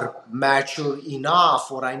seeds are mature enough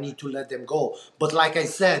or I need to let them go. But like I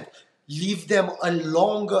said, leave them a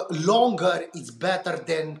longer it's better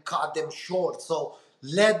than cut them short. So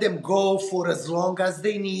let them go for as long as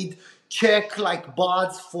they need. Check like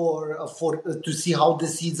buds for to see how the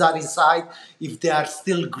seeds are inside. If they are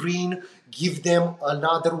still green, give them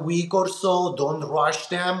another week or so. Don't rush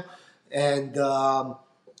them, and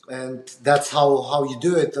that's how you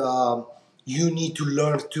do it. You need to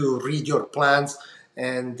learn to read your plants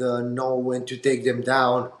and know when to take them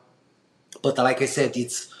down. But like I said,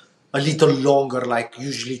 it's a little longer, like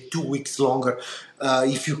usually 2 weeks longer.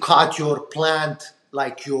 If you cut your plant,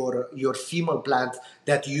 like your female plant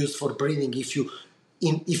that you use for breeding, if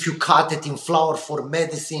you cut it in flower for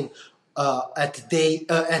medicine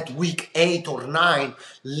at week 8 or 9,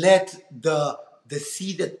 let the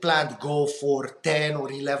seeded plant go for 10 or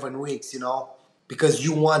 11 weeks, because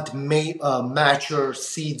you want mature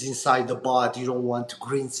seeds inside the bud. You don't want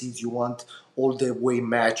green seeds. You want all the way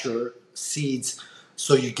mature seeds,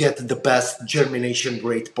 so you get the best germination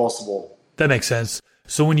rate possible. That makes sense.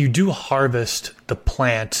 So when you do harvest the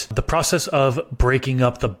plant, the process of breaking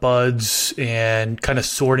up the buds and kind of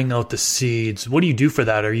sorting out the seeds, what do you do for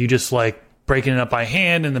that? Are you just like breaking it up by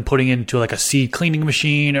hand and then putting it into like a seed cleaning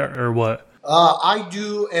machine or what? I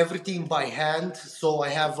do everything by hand. So I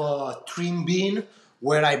have a trim bin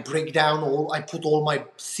where I break down I put all my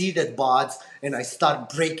seeded buds and I start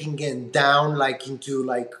breaking it down like into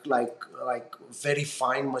like very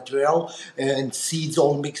fine material and seeds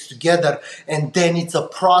all mixed together. And then it's a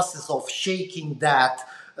process of shaking that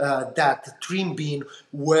trim bin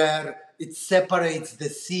where it separates the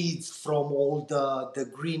seeds from all the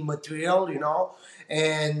green material,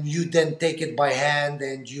 and you then take it by hand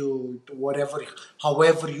and you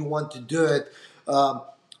however you want to do it.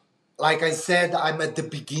 Like I said, I'm at the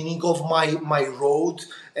beginning of my road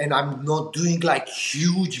and I'm not doing like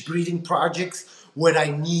huge breeding projects where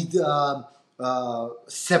I need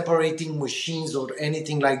separating machines or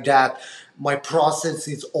anything like that. My process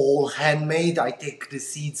is all handmade. I take the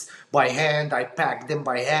seeds by hand, I pack them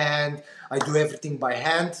by hand, I do everything by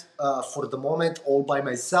hand for the moment, all by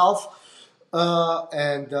myself.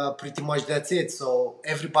 And pretty much that's it. So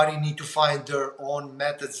everybody need to find their own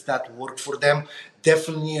methods that work for them.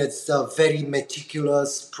 Definitely it's a very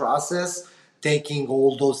meticulous process, taking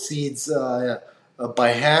all those seeds by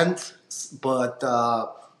hand, but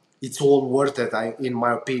it's all worth it, in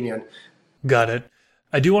my opinion. Got it.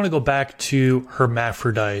 I do want to go back to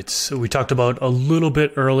hermaphrodites. We talked about a little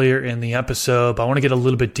bit earlier in the episode, but I want to get a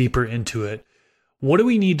little bit deeper into it. What do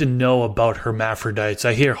we need to know about hermaphrodites?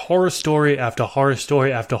 I hear horror story after horror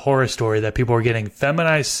story after horror story that people are getting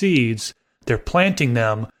feminized seeds, they're planting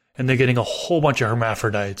them, and they're getting a whole bunch of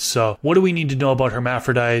hermaphrodites. So what do we need to know about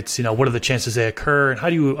hermaphrodites? What are the chances they occur, and how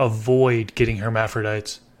do you avoid getting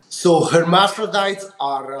hermaphrodites? So hermaphrodites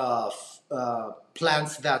are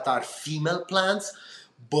plants that are female plants,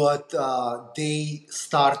 but they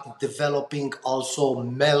start developing also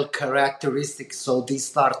male characteristics. So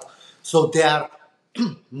they are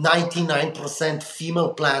 99%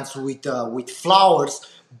 female plants with flowers,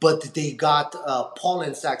 but they got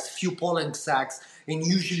few pollen sacs, and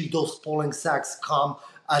usually those pollen sacs come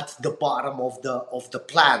at the bottom of the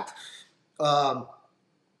plant.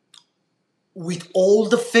 With all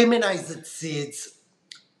the feminized seeds,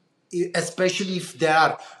 especially if they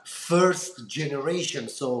are first generation,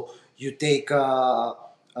 so you take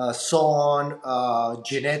so on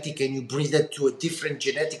genetic, and you breed it to a different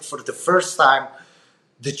genetic for the first time,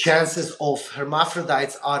 the chances of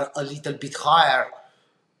hermaphrodites are a little bit higher.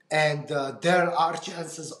 And there are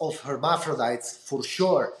chances of hermaphrodites for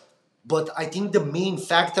sure. But I think the main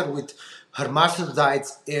factor with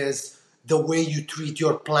hermaphrodites is the way you treat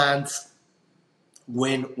your plants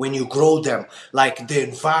when you grow them, like the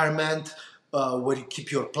environment where you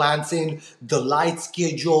keep your plants in, the light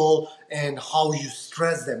schedule, and how you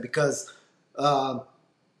stress them. Because I,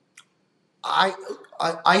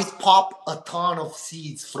 I pop a ton of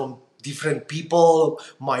seeds from different people,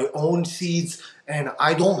 my own seeds, and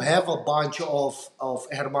I don't have a bunch of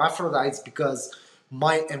hermaphrodites because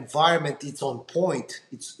my environment is on point.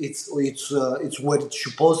 It's what it's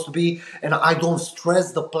supposed to be, and I don't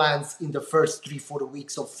stress the plants in the first 3-4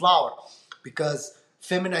 weeks of flower, because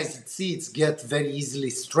feminized seeds get very easily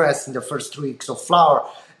stressed in the first 3 weeks of flower,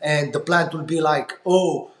 and the plant will be like,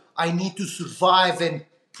 oh, I need to survive and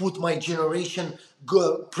put my generation,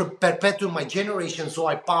 perpetuate my generation, so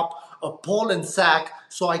I pop a pollen sac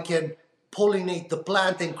so I can pollinate the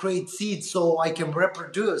plant and create seeds so I can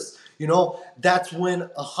reproduce. That's when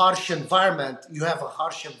a harsh environment, you have a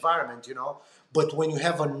harsh environment, but when you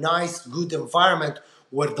have a nice, good environment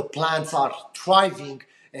where the plants are thriving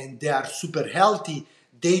and they are super healthy,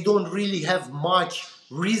 they don't really have much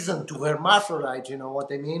reason to hermaphrodite, you know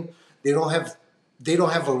what I mean? They don't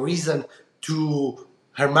have a reason to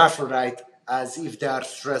hermaphrodite as if they are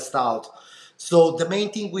stressed out. So the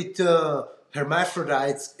main thing with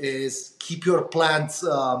hermaphrodites is keep your plants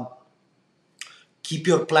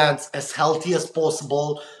as healthy as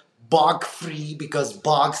possible, bug free, because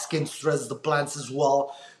bugs can stress the plants as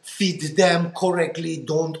well. Feed them correctly,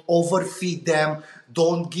 don't overfeed them,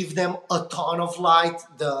 don't give them a ton of light.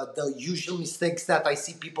 The usual mistakes that I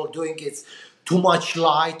see people doing is too much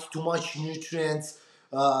light, too much nutrients,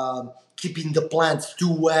 keeping the plants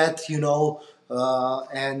too wet,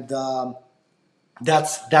 and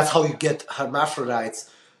that's how you get hermaphrodites.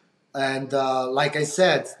 And like I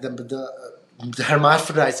said, the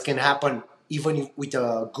hermaphrodites can happen even with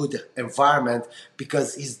a good environment,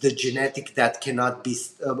 because it's the genetic that cannot be,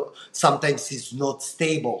 sometimes it's not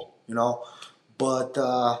stable, but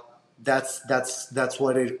that's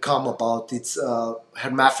what it come about. It's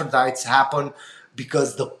hermaphrodites happen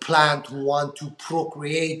because the plant want to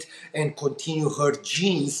procreate and continue her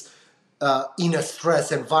genes in a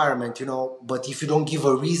stress environment, but if you don't give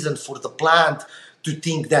a reason for the plant to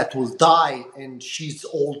think that will die and she's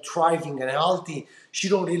all thriving and healthy, she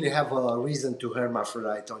don't really have a reason to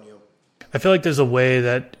hermaphrodite on you. I feel like there's a way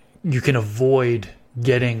that you can avoid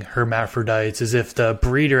getting hermaphrodites is if the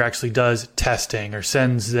breeder actually does testing or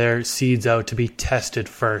sends their seeds out to be tested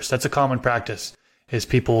first. That's a common practice, is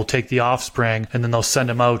people will take the offspring and then they'll send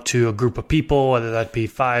them out to a group of people, whether that be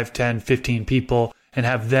 5, 10, 15 people, and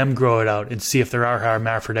have them grow it out and see if there are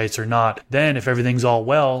hermaphrodites or not. Then if everything's all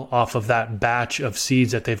well off of that batch of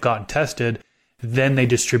seeds that they've gotten tested, then they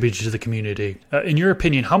distribute it to the community. In your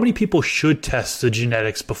opinion, how many people should test the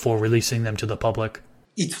genetics before releasing them to the public?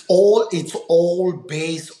 It's all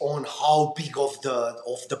based on how big of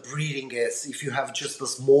the breeding is. If you have just a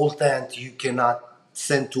small tent, you cannot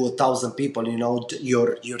send to 1,000 people,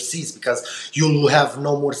 your seeds, because you'll have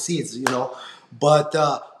no more seeds, But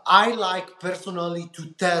I like personally to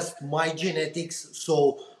test my genetics,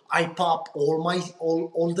 so I pop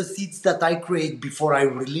all the seeds that I create before I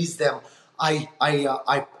release them. I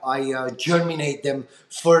germinate them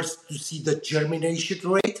first to see the germination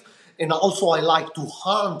rate, and also I like to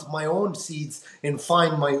hunt my own seeds and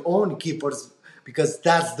find my own keepers, because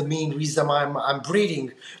that's the main reason I'm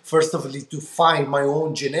breeding. First of all, to find my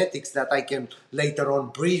own genetics that I can later on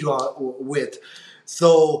breed with.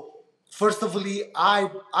 So first of all,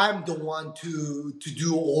 I'm the one to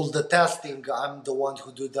do all the testing. I'm the one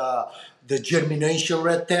who do the germination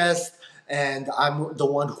rate test, and I'm the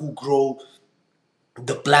one who grow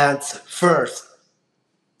the plants first.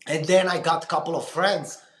 And then I got a couple of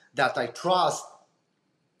friends that I trust.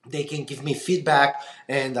 They can give me feedback,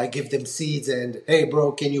 and I give them seeds, and hey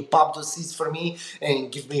bro, can you pop those seeds for me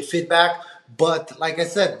and give me feedback? But like I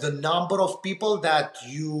said, the number of people that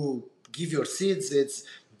you give your seeds, it's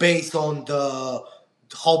based on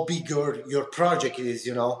how big your project is,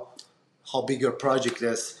 how big your project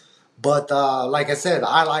is. But like I said,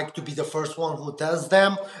 I like to be the first one who tests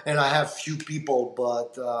them, and I have few people,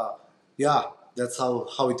 but yeah, that's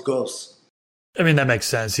how it goes. I mean, that makes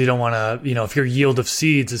sense. You don't want to, if your yield of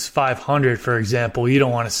seeds is 500, for example, you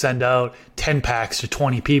don't want to send out 10 packs to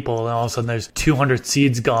 20 people and all of a sudden there's 200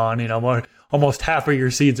 seeds gone. almost half of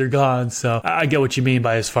your seeds are gone. So I get what you mean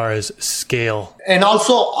by as far as scale. And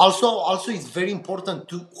also, it's very important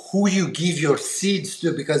to who you give your seeds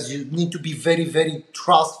to, because you need to be very, very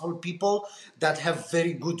trustful people that have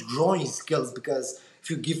very good growing skills. Because if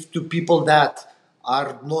you give to people that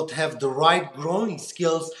are not have the right growing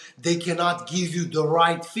skills, they cannot give you the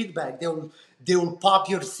right feedback. They will pop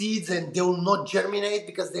your seeds and they will not germinate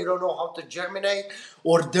because they don't know how to germinate,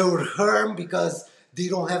 or they will harm because they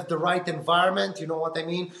don't have the right environment. You know what I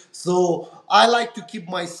mean? So I like to keep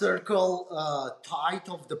my circle tight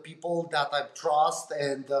of the people that I trust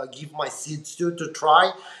and give my seeds to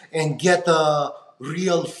try and get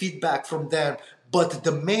real feedback from them. But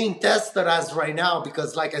the main tester as right now,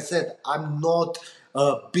 because like I said, I'm not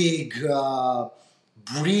a big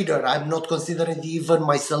breeder. I'm not considering even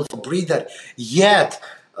myself a breeder yet.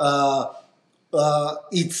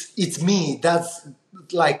 It's me. That's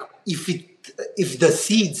like if the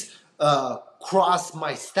seeds cross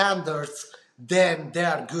my standards, then they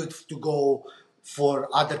are good to go for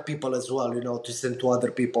other people as well. To send to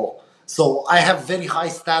other people. So I have very high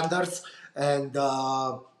standards, and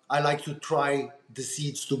I like to try the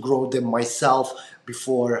seeds to grow them myself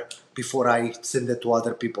before I send it to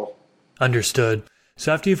other people. Understood.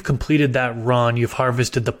 So after you've completed that run, you've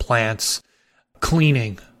harvested the plants,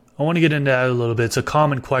 cleaning. I want to get into that a little bit. It's a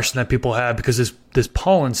common question that people have because this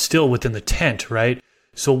pollen's still within the tent, right?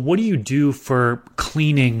 So what do you do for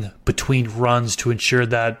cleaning between runs to ensure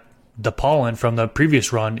that the pollen from the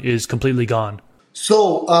previous run is completely gone?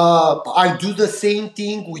 So I do the same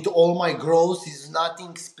thing with all my grows. It's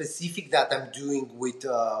nothing specific that I'm doing with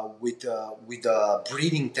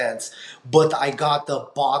breeding tents, but I got a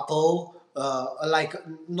bottle, like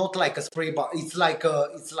not like a spray bottle. It's like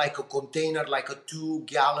a container, like a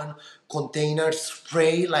 2-gallon container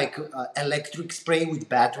spray, like electric spray with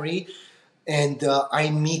battery, and I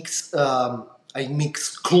mix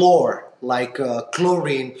chlor, like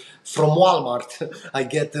chlorine from Walmart. I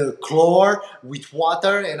get the chlor with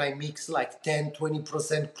water and I mix like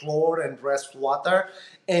 10-20% chlor and rest water,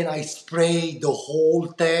 and I spray the whole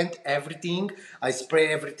tent, everything. I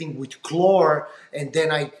spray everything with chlor, and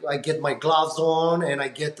then I get my gloves on and I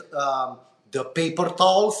get the paper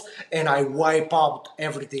towels and I wipe out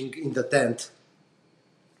everything in the tent.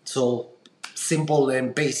 So simple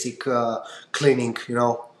and basic cleaning,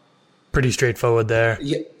 Pretty straightforward there.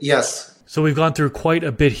 Yes. So we've gone through quite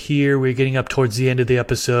a bit here. We're getting up towards the end of the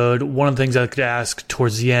episode. One of the things I could ask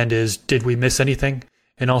towards the end is, did we miss anything?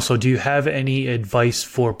 And also, do you have any advice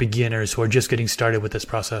for beginners who are just getting started with this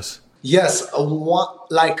process? Yes.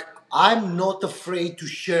 I'm not afraid to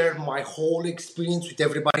share my whole experience with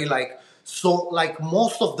everybody. Like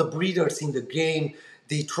most of the breeders in the game,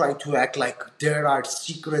 they try to act like there are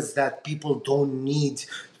secrets that people don't need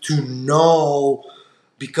to know,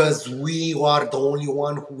 because we are the only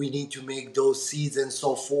one who we need to make those seeds and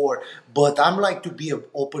so forth. But I'm like to be an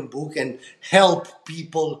open book and help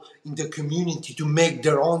people in the community to make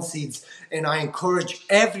their own seeds. And I encourage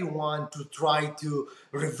everyone to try to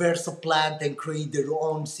reverse a plant and create their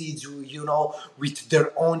own seeds, with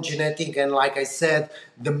their own genetic. And like I said,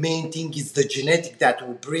 the main thing is the genetic that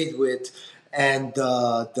we breed with and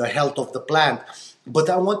the health of the plant.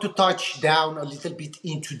 But I want to touch down a little bit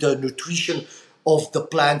into the nutrition of the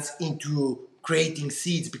plants into creating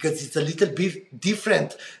seeds, because it's a little bit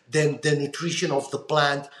different than the nutrition of the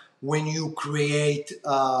plant when you create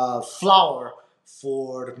flour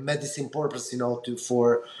for medicine purpose,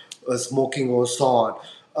 for smoking or so on.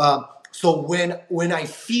 So when I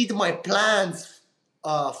feed my plants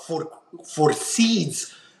for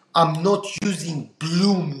seeds, I'm not using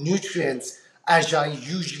bloom nutrients as I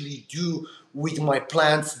usually do with my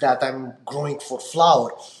plants that I'm growing for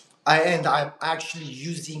flower. And I'm actually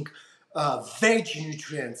using veg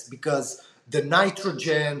nutrients, because the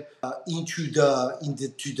nitrogen into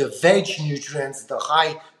the veg nutrients, the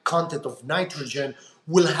high content of nitrogen,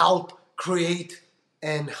 will help create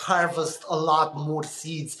and harvest a lot more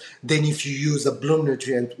seeds than if you use a bloom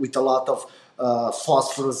nutrient with a lot of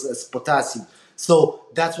phosphorus as potassium. So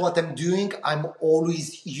that's what I'm doing. I'm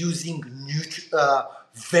always using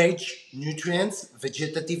vegetative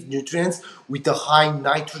nutrients with a high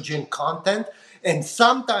nitrogen content, and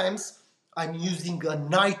sometimes I'm using a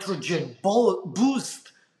nitrogen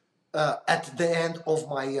boost at the end of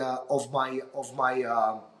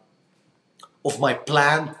my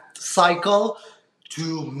plant cycle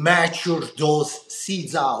to mature those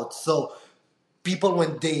seeds out. So people,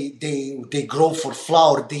 when they grow for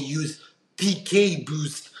flower, they use PK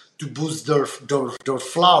boost to boost their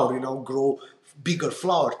flower, grow bigger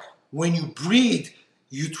flower. When you breed,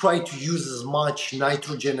 you try to use as much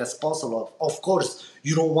nitrogen as possible. Of course,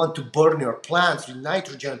 you don't want to burn your plants with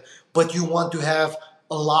nitrogen, but you want to have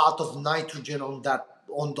a lot of nitrogen on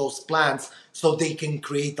those plants so they can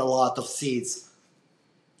create a lot of seeds.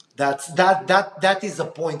 That is a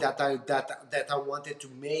point that I wanted to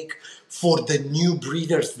make for the new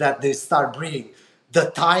breeders that they start breeding.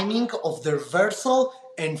 The timing of the reversal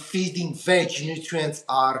and feeding veg nutrients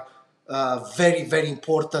are very, very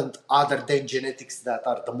important, other than genetics that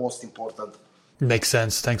are the most important. Makes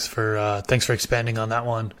sense. Thanks for expanding on that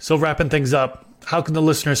one. So wrapping things up, how can the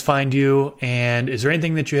listeners find you? And is there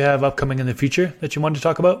anything that you have upcoming in the future that you want to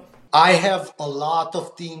talk about? I have a lot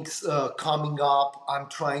of things coming up. I'm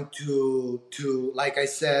trying to like I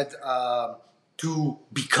said, to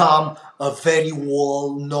become a very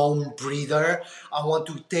well-known breeder. I want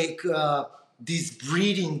to take this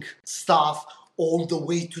breeding stuff all the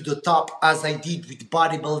way to the top, as I did with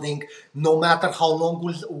bodybuilding. No matter how long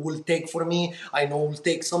will take for me, I know it will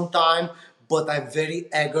take some time, but I'm very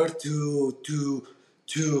eager to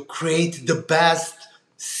create the best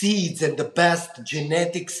seeds and the best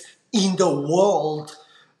genetics in the world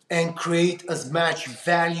and create as much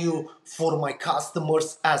value for my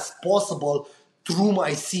customers as possible through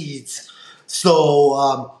my seeds.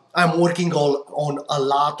 So I'm working on a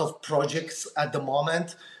lot of projects at the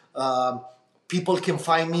moment. People can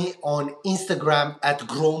find me on Instagram at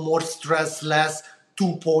Grow More Stress Less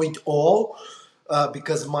 2.0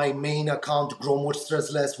 because my main account, Grow More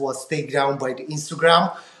Stress Less, was taken down by the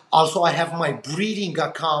Instagram. Also, I have my breeding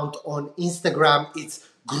account on Instagram. It's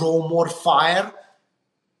Grow More Fire.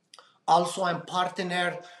 Also, I'm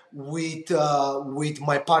partnered with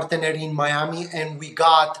my partner in Miami, and we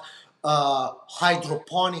got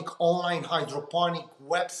online hydroponic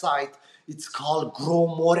website. It's called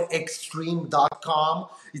growmoreextreme.com.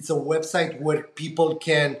 It's a website where people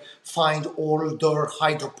can find all their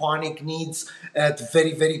hydroponic needs at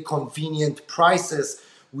very, very convenient prices.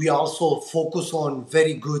 We also focus on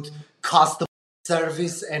very good customer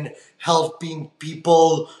service and helping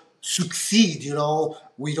people succeed.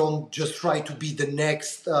 We don't just try to be the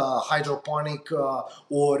next hydroponic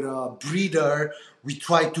or breeder. We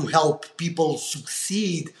try to help people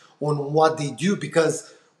succeed on what they do,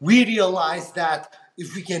 because we realize that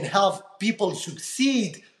if we can help people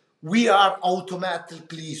succeed, we are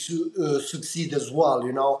automatically succeed as well,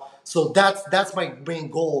 So that's my main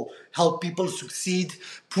goal: help people succeed,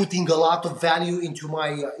 putting a lot of value into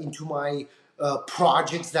my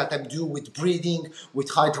projects that I'm doing with breeding, with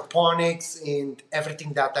hydroponics, and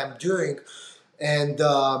everything that I'm doing. And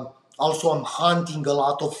also, I'm hunting a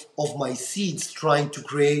lot of my seeds, trying to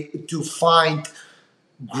find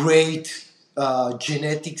great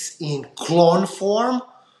genetics in clone form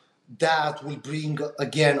that will bring,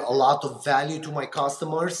 again, a lot of value to my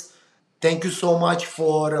customers. Thank you so much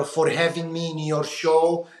for having me in your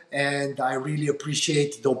show, and I really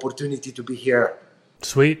appreciate the opportunity to be here.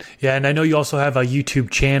 Sweet. Yeah, and I know you also have a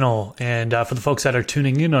YouTube channel, and for the folks that are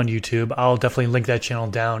tuning in on YouTube, I'll definitely link that channel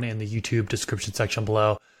down in the YouTube description section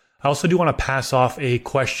below. I also do want to pass off a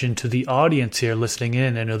question to the audience here listening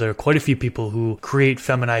in. I know there are quite a few people who create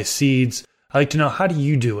feminized seeds. I'd like to know, how do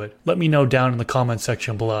you do it? Let me know down in the comment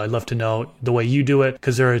section below. I'd love to know the way you do it,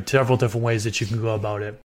 because there are several different ways that you can go about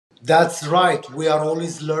it. That's right. We are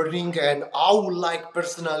always learning, and I would like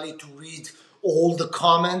personally to read all the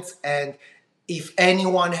comments. And if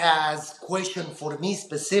anyone has question for me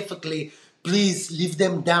specifically, please leave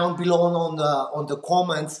them down below on the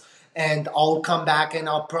comments, and I'll come back and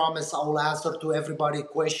I'll promise I'll answer to everybody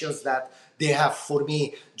questions that they have for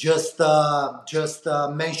me. Just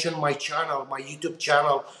mention my channel, my YouTube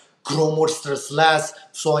channel, Grow More Stress Less,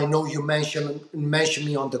 so I know you mention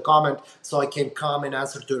me on the comment, so I can come and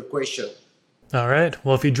answer to your question. All right.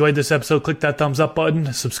 Well, if you enjoyed this episode, click that thumbs up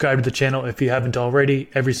button. Subscribe to the channel if you haven't already.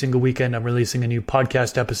 Every single weekend, I'm releasing a new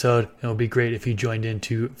podcast episode. It would be great if you joined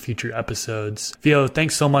into future episodes. Vio,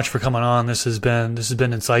 thanks so much for coming on. This has been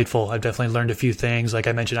insightful. I've definitely learned a few things. Like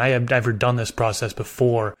I mentioned, I have never done this process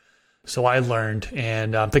before. So I learned,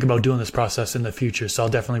 and I'm thinking about doing this process in the future. So I'll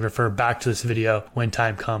definitely refer back to this video when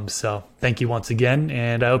time comes. So thank you once again,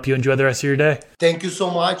 and I hope you enjoy the rest of your day. Thank you so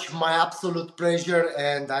much. My absolute pleasure,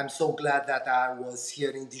 and I'm so glad that I was here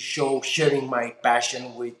in the show, sharing my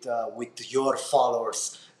passion with your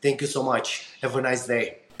followers. Thank you so much. Have a nice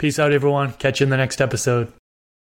day. Peace out, everyone. Catch you in the next episode.